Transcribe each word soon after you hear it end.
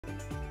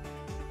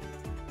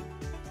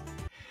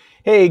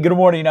Hey, good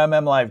morning. I'm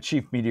MLive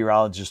Chief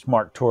Meteorologist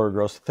Mark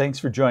Torregross. Thanks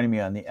for joining me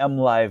on the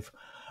MLive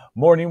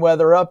morning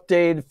weather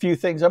update. A few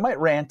things. I might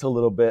rant a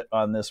little bit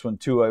on this one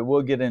too. I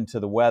will get into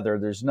the weather.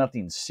 There's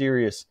nothing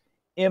serious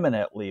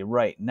imminently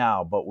right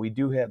now, but we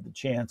do have the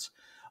chance,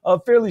 a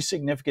fairly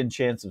significant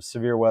chance of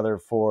severe weather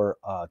for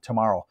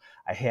tomorrow.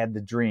 I had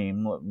the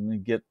dream. Let me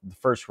get the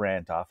first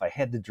rant off. I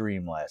had the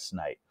dream last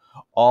night.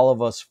 All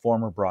of us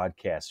former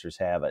broadcasters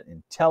have it.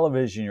 In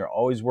television, you're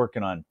always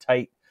working on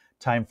tight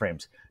time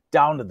frames,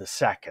 down to the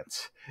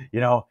seconds,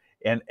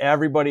 and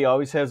everybody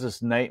always has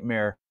this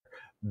nightmare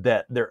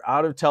that they're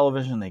out of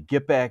television, they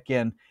get back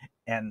in,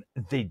 and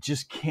they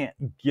just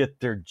can't get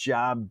their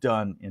job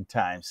done in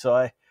time.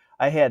 So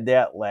I had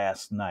that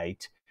last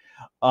night.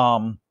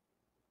 And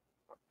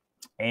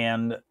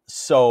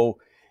so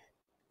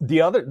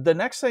the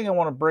next thing I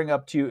want to bring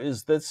up to you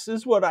is this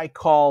is what I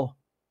call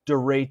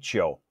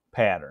derecho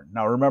pattern.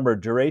 Now remember,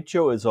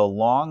 derecho is a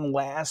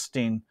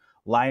long-lasting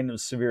line of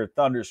severe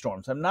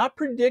thunderstorms. I'm not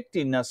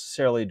predicting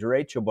necessarily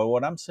derecho, but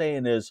what I'm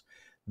saying is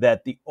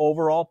that the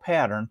overall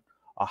pattern,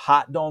 a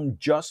hot dome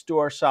just to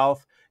our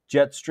south,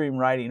 jet stream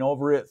riding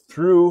over it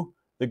through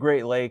the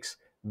Great Lakes,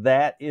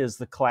 that is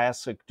the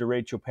classic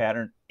derecho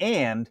pattern,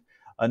 and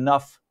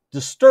enough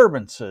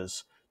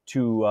disturbances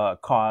to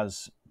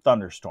cause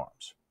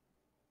thunderstorms.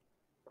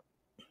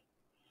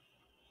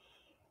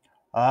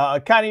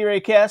 Connie Ray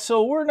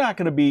Castle, we're not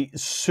going to be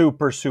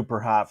super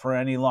hot for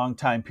any long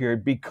time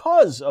period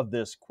because of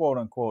this quote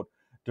unquote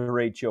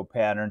derecho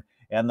pattern,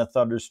 and the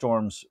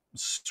thunderstorms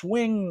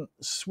swing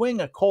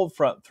a cold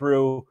front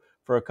through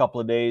for a couple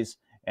of days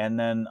and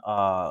then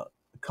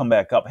come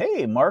back up.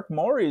 Hey, Mark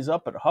Morey's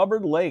up at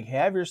Hubbard Lake.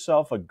 Have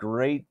yourself a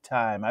great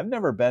time. I've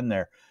never been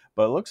there,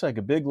 but it looks like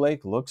a big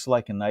lake, looks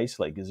like a nice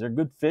lake. Is there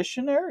good fish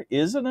in there?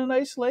 Is it a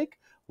nice lake?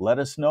 Let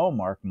us know,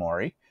 Mark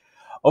Morey.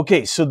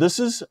 Okay, so this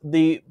is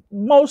the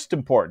most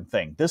important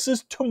thing. This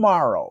is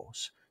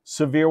tomorrow's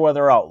severe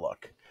weather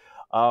outlook.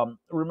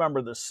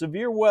 Remember, the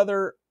severe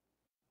weather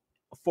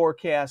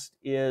forecast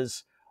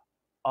is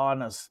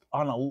on a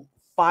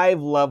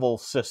 5-level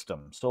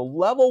system. So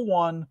level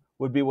 1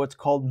 would be what's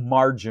called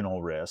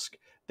marginal risk.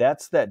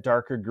 That's that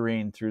darker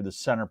green through the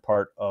center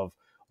part of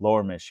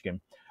lower Michigan.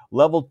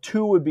 Level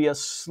 2 would be a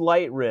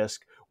slight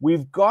risk.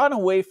 We've gone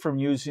away from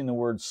using the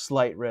word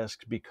slight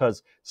risk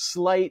because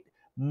slight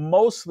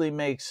mostly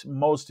makes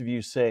most of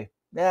you say,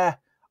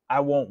 I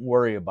won't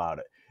worry about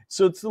it.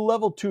 So it's the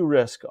level 2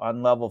 risk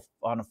on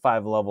a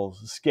 5-level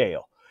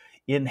scale.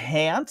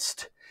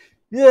 Enhanced,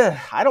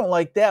 I don't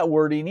like that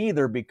wording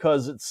either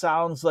because it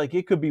sounds like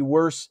it could be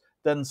worse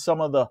than some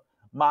of the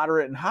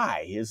moderate and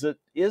high. Is it?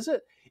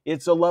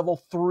 It's a level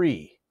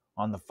 3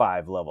 on the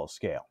 5-level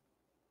scale.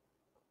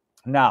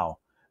 Now,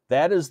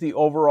 that is the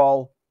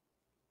overall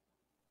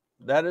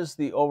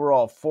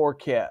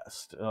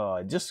forecast.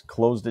 I just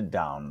closed it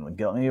down.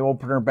 Let me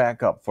open her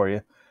back up for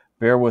you.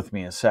 Bear with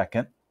me a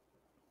second.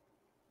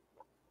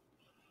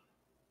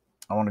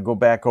 I want to go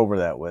back over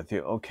that with you.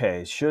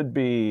 Okay, should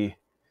be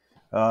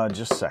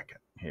just a second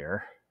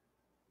here.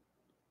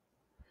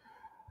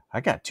 I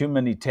got too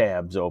many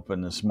tabs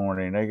open this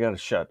morning. I got to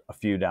shut a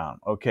few down.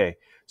 Okay,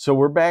 so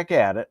we're back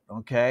at it.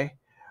 Okay,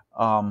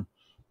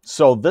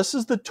 so this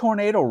is the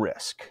tornado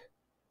risk.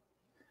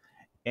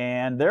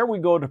 And there we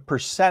go to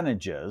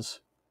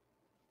percentages.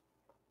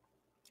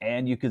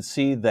 And you can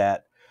see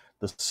that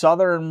the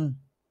southern,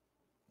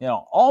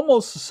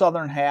 almost the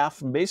southern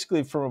half, and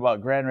basically from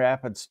about Grand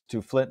Rapids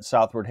to Flint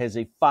southward, has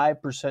a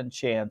 5%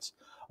 chance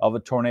of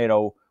a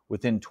tornado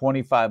within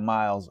 25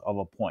 miles of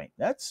a point.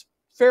 That's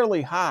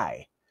fairly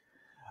high.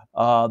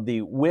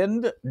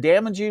 The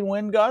damaging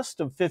wind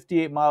gust of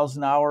 58 miles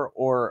an hour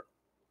or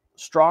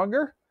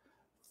stronger,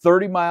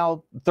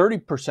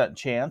 30%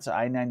 chance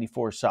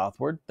I-94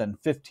 southward, then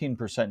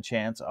 15%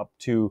 chance up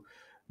to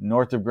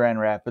north of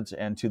Grand Rapids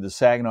and to the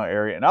Saginaw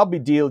area. And I'll be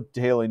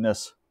detailing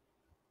this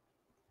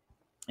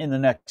in the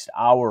next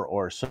hour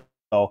or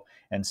so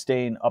and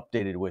staying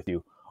updated with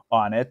you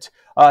on it.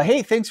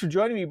 Hey, thanks for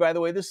joining me, by the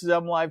way. This is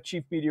MLive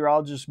Chief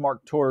Meteorologist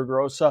Mark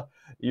Torregrossa,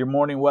 your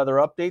morning weather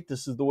update.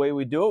 This is the way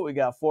we do it. We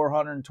got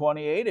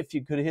 428. If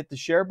you could hit the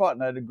share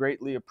button, I'd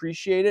greatly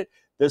appreciate it.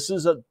 This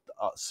is a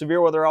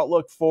severe weather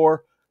outlook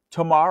for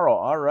tomorrow.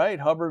 All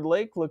right, Hubbard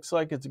Lake looks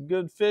like it's a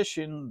good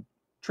fishing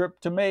trip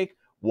to make.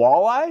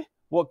 Walleye?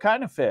 What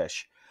kind of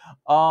fish?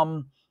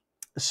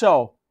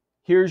 So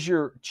here's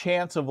your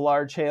chance of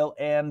large hail.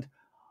 And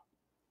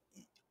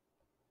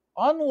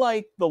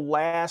unlike the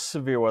last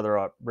severe weather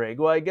outbreak,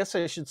 well, I guess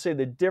I should say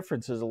the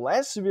difference is the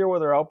last severe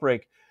weather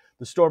outbreak,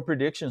 the Storm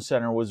Prediction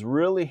Center was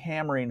really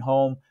hammering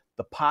home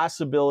the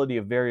possibility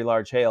of very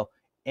large hail,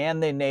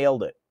 and they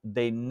nailed it.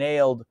 They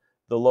nailed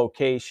the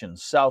location,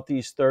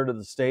 southeast third of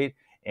the state,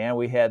 and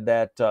we had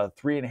that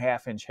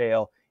 3.5-inch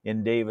hail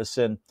in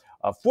Davison.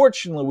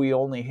 Fortunately, we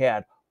only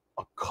had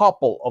a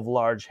couple of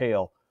large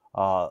hail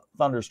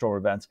thunderstorm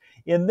events.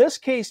 In this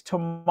case,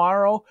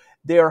 tomorrow,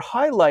 they are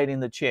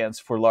highlighting the chance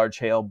for large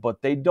hail,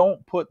 but they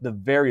don't put the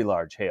very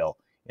large hail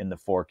in the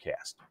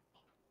forecast.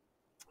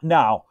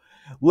 Now,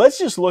 let's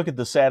just look at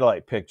the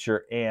satellite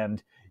picture,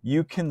 and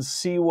you can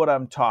see what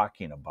I'm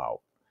talking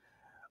about.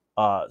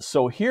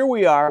 So here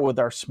we are with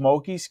our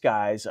smoky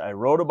skies. I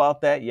wrote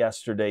about that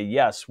yesterday.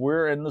 Yes,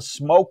 we're in the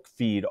smoke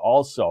feed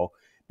also,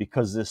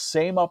 because this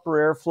same upper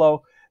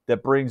airflow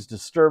that brings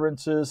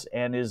disturbances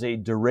and is a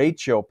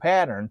derecho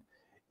pattern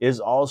is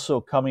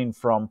also coming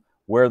from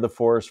where the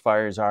forest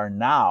fires are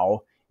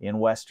now in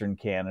Western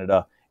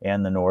Canada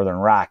and the Northern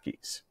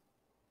Rockies.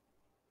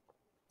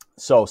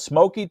 So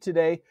smoky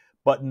today,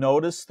 but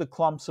notice the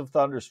clumps of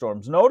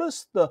thunderstorms.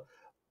 Notice the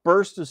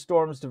burst of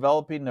storms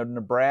developing in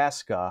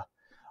Nebraska,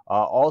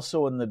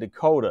 also in the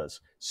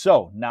Dakotas.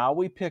 So now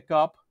we pick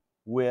up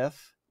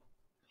with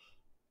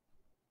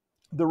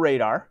the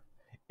radar,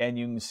 and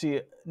you can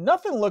see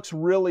nothing looks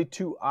really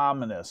too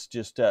ominous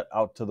just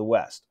out to the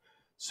west.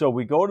 So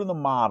we go to the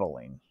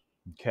modeling,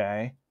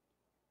 okay?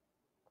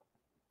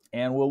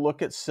 And we'll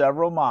look at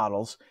several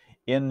models.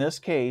 In this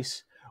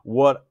case,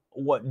 what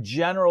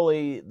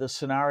generally the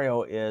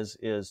scenario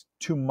is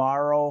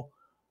tomorrow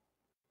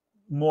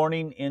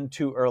morning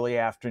into early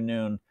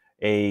afternoon,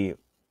 a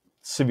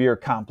severe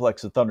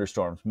complex of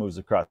thunderstorms moves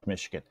across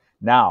Michigan.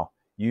 Now,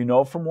 you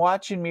know from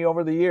watching me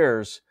over the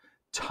years,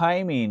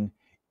 timing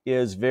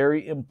is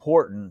very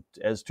important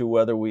as to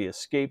whether we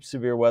escape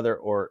severe weather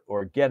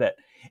or get it.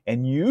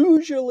 And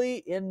usually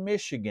in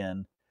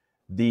Michigan,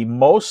 the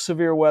most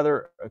severe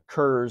weather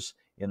occurs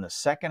in the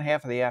second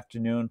half of the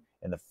afternoon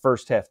and the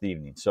first half of the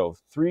evening, so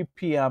 3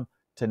 p.m.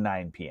 to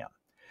 9 p.m.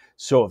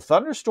 So if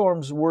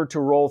thunderstorms were to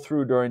roll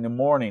through during the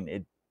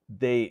morning,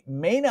 they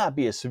may not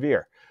be as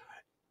severe.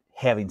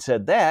 Having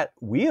said that,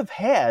 we have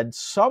had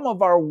some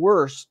of our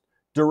worst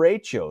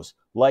derechos,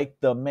 like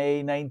the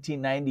May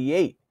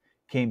 1998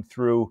 came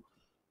through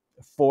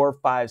 4,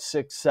 5,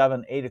 6,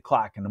 7, 8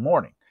 o'clock in the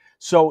morning.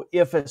 So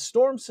if a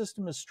storm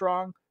system is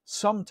strong,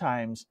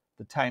 sometimes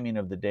the timing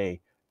of the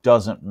day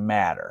doesn't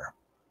matter.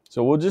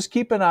 So we'll just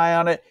keep an eye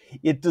on it.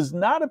 It does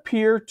not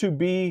appear to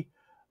be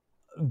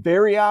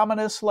very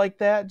ominous like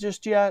that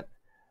just yet,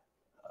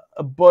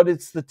 but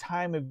it's the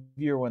time of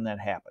year when that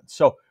happens.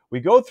 So we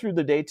go through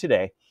the day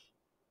today.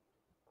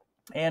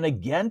 And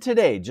again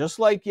today, just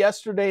like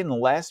yesterday and the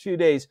last few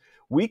days,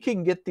 we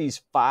can get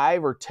these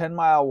 5 or 10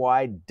 mile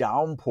wide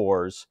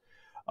downpours.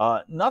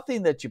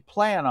 Nothing that you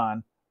plan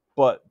on,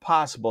 but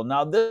possible.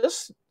 Now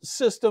this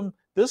system,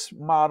 this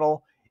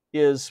model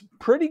is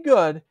pretty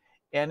good,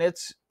 and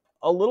it's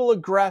a little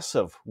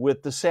aggressive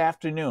with this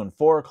afternoon,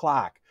 4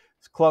 o'clock.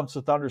 Clumps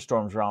of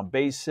thunderstorms around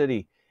Bay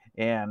City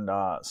and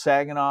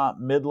Saginaw,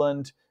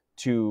 Midland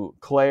to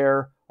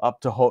Clare up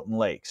to Houghton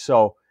Lake.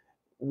 So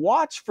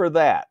watch for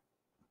that.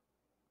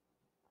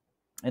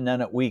 And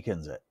then it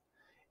weakens it.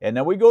 And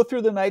then we go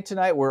through the night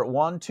tonight. We're at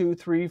 1, 2,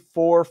 3,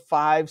 4,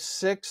 5,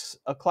 6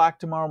 o'clock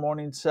tomorrow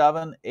morning,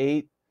 7,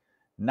 8,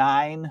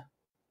 9,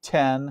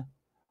 10,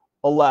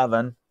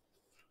 11.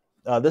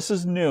 This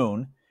is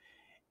noon.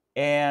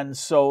 And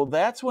so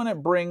that's when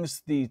it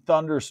brings the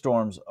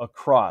thunderstorms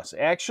across.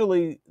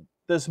 Actually,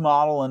 this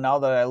model, and now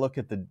that I look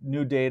at the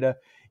new data,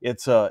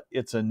 it's a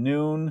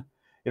noon,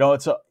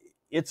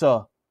 it's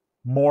a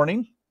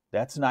morning,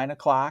 that's 9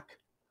 o'clock,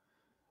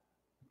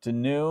 to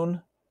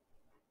noon,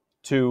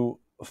 to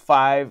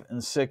 5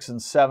 and 6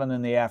 and 7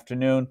 in the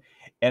afternoon.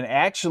 And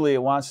actually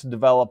it wants to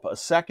develop a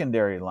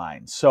secondary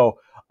line. So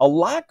a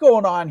lot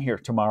going on here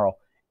tomorrow.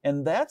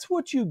 And that's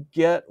what you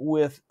get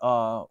with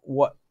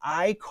what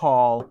I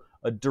call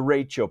a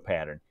derecho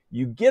pattern.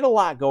 You get a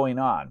lot going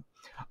on.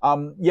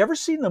 You ever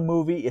seen the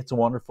movie It's a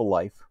Wonderful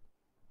Life?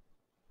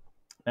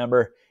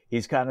 Remember,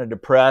 he's kind of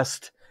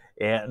depressed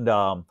and,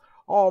 oh,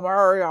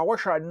 Mary, I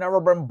wish I'd never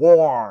been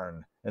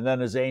born. And then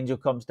his angel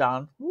comes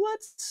down.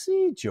 Let's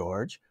see,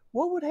 George,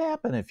 what would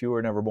happen if you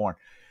were never born?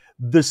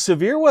 The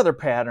severe weather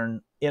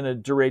pattern in a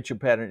derecho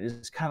pattern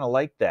is kind of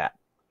like that.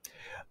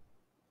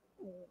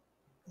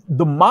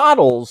 The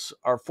models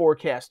are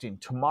forecasting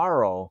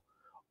tomorrow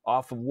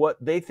off of what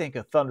they think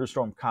a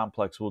thunderstorm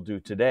complex will do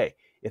today.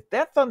 If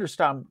that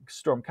thunderstorm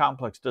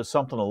complex does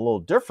something a little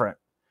different,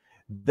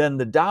 then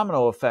the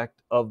domino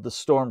effect of the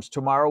storms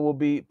tomorrow will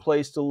be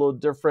placed a little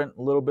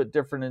bit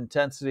different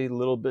intensity, a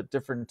little bit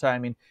different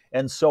timing,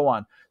 and so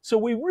on. So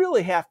we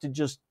really have to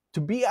just,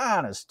 to be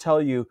honest,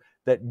 tell you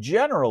that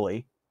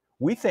generally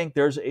we think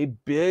there's a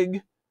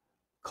big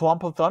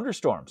clump of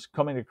thunderstorms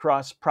coming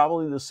across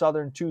probably the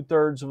southern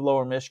 2/3 of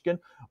lower Michigan,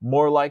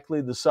 more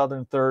likely the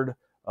southern third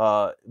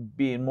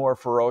being more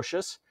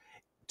ferocious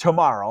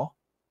tomorrow,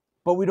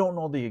 but we don't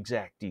know the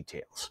exact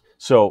details.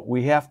 So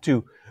we have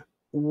to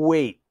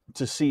wait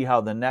to see how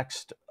the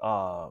next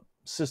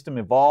system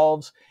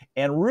evolves,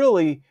 and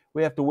really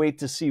we have to wait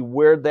to see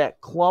where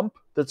that clump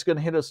that's going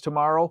to hit us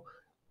tomorrow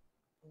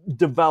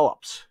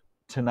develops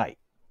tonight.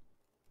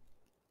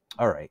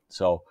 All right,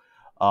 so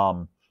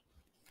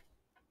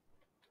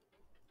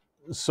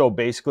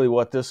basically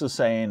what this is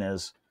saying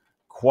is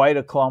quite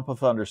a clump of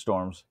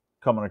thunderstorms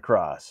coming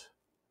across.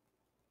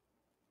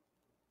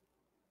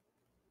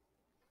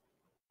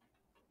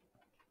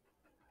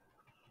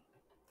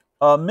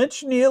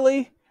 Mitch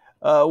Neely,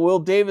 will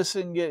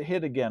Davison get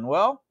hit again?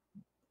 Well,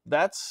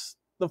 that's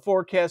the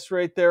forecast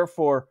right there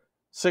for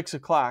 6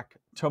 o'clock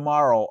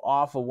tomorrow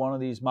off of one of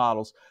these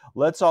models.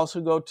 Let's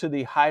also go to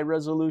the high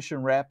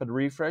resolution rapid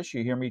refresh.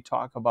 You hear me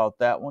talk about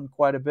that one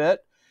quite a bit.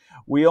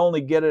 We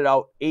only get it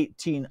out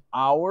 18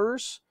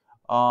 hours.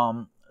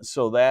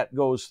 So that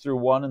goes through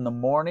 1 in the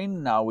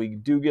morning. Now we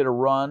do get a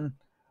run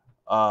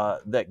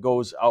that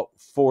goes out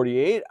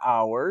 48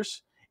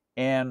 hours,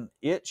 and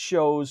it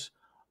shows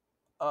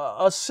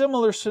a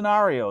similar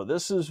scenario.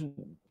 This is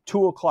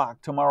 2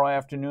 o'clock tomorrow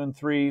afternoon,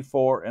 3,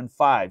 4, and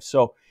 5.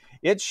 So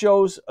it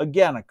shows,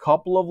 again, a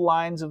couple of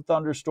lines of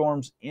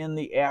thunderstorms in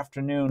the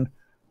afternoon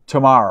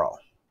tomorrow.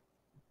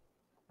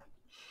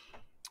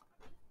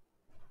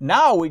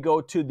 Now we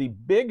go to the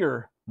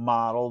bigger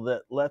model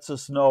that lets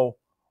us know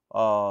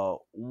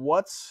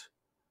what's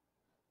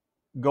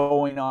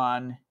going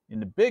on in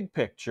the big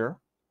picture.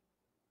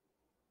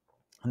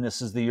 And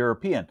this is the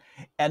European.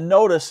 And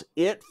notice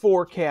it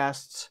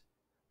forecasts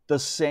the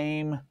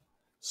same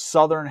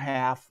southern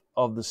half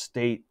of the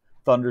state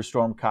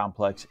thunderstorm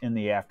complex in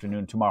the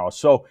afternoon tomorrow.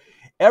 So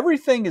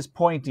everything is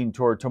pointing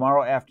toward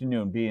tomorrow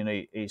afternoon being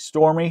a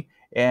stormy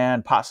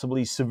and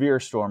possibly severe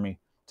stormy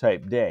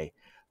type day.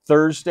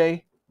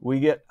 Thursday, we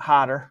get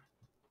hotter.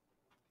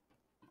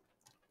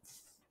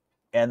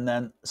 And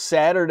then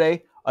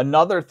Saturday,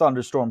 another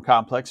thunderstorm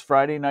complex,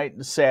 Friday night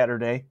and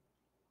Saturday,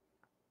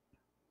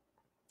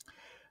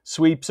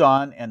 sweeps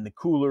on, and the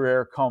cooler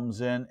air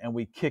comes in, and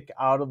we kick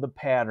out of the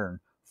pattern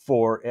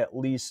for at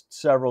least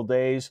several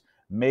days,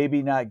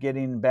 maybe not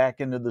getting back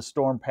into the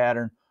storm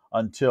pattern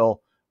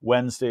until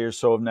Wednesday or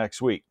so of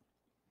next week.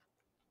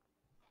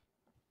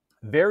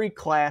 Very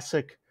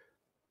classic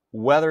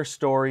weather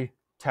story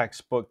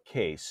textbook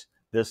case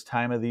this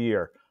time of the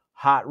year.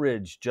 Hot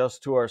ridge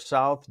just to our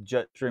south,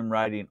 jet stream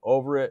riding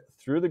over it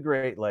through the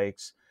Great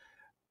Lakes.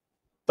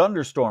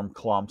 Thunderstorm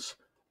clumps.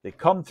 They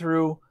come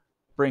through,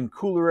 bring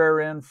cooler air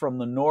in from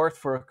the north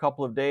for a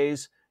couple of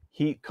days.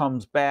 Heat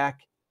comes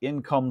back.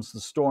 In comes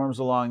the storms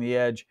along the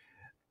edge.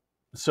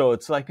 So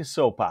it's like a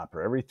soap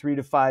opera. Every 3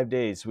 to 5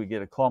 days, we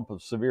get a clump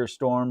of severe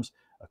storms,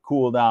 a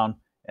cool down,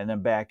 and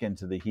then back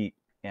into the heat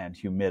and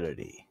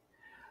humidity.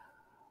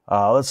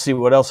 Let's see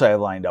what else I have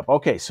lined up.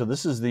 Okay, so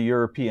this is the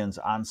Europeans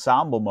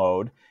ensemble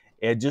mode.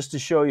 And just to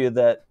show you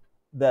that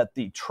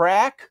the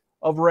track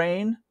of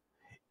rain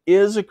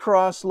is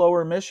across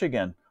lower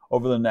Michigan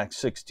over the next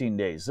 16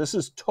 days. This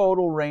is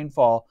total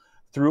rainfall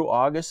through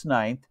August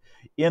 9th.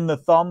 In the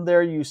thumb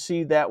there, you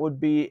see that would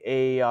be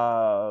a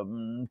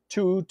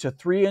 2 to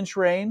 3 inch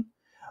rain.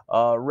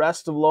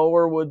 Rest of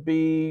lower would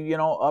be,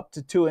 up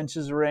to 2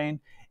 inches of rain.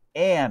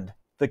 And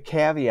the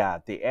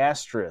caveat, the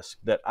asterisk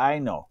that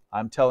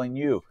I'm telling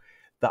you,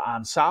 the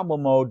ensemble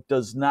mode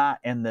does not,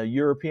 and the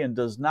European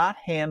does not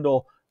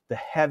handle the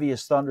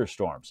heaviest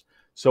thunderstorms.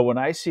 So when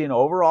I see an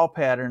overall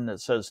pattern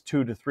that says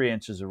 2 to 3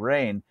 inches of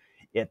rain,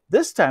 at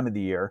this time of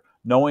the year,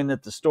 knowing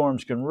that the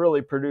storms can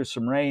really produce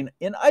some rain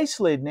in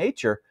isolated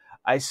nature,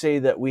 I say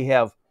that we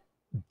have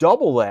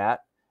double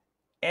that,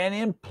 and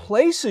in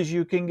places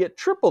you can get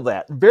triple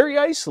that, very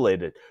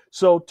isolated.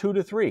 So 2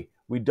 to 3,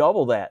 we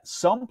double that.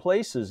 Some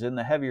places in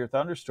the heavier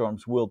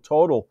thunderstorms will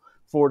total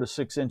 4 to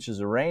 6 inches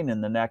of rain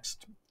in the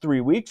next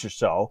 3 weeks or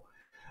so.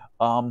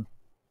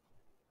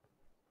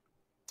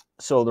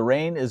 So the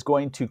rain is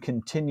going to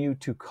continue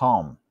to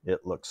come,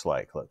 it looks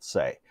like, let's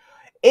say.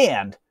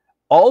 And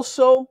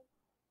also,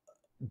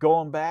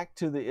 going back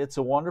to the It's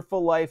a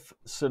Wonderful Life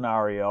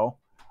scenario,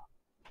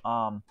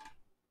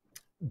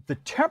 the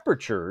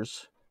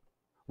temperatures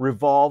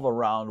revolve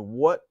around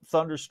what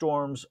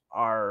thunderstorms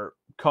are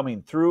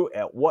coming through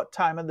at what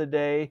time of the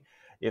day.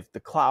 If the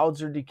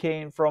clouds are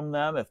decaying from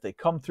them, if they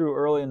come through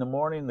early in the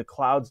morning, the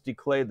clouds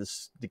decay,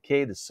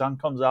 the sun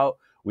comes out,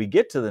 we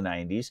get to the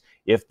 90s.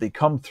 If they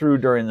come through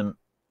during the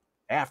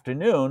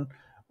afternoon,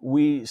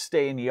 we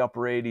stay in the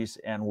upper 80s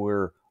and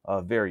we're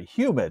very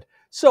humid.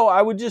 So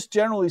I would just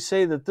generally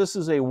say that this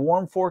is a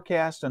warm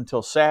forecast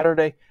until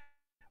Saturday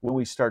when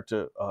we start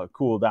to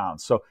cool down.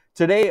 So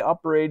today,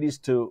 upper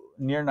 80s to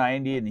near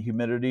 90 and the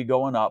humidity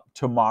going up.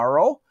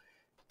 Tomorrow,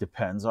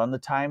 depends on the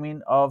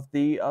timing of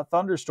the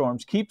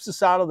thunderstorms, keeps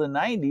us out of the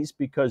 90s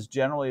because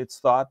generally it's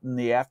thought in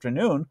the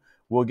afternoon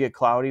we'll get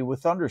cloudy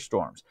with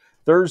thunderstorms.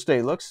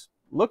 Thursday looks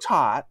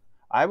hot.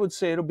 I would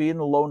say it'll be in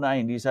the low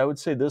 90s. I would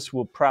say this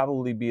will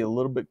probably be a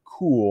little bit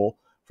cool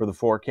for the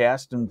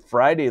forecast. And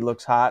Friday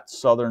looks hot,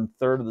 southern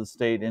third of the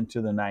state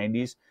into the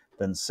 90s.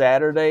 Then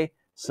Saturday,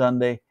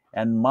 Sunday,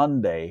 and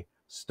Monday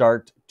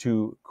start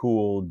to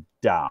cool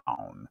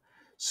down.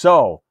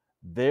 So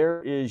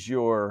there is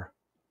your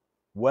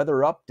weather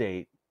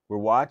update. We're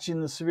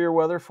watching the severe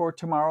weather for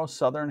tomorrow,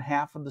 southern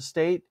half of the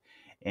state,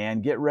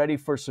 and get ready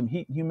for some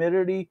heat and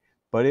humidity,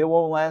 but it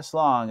won't last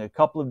long, a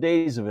couple of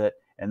days of it,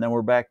 and then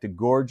we're back to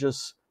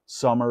gorgeous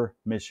summer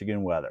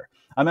Michigan weather.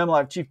 I'm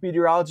MLive Chief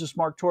Meteorologist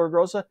Mark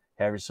Torregrossa.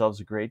 Have yourselves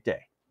a great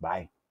day.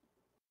 Bye.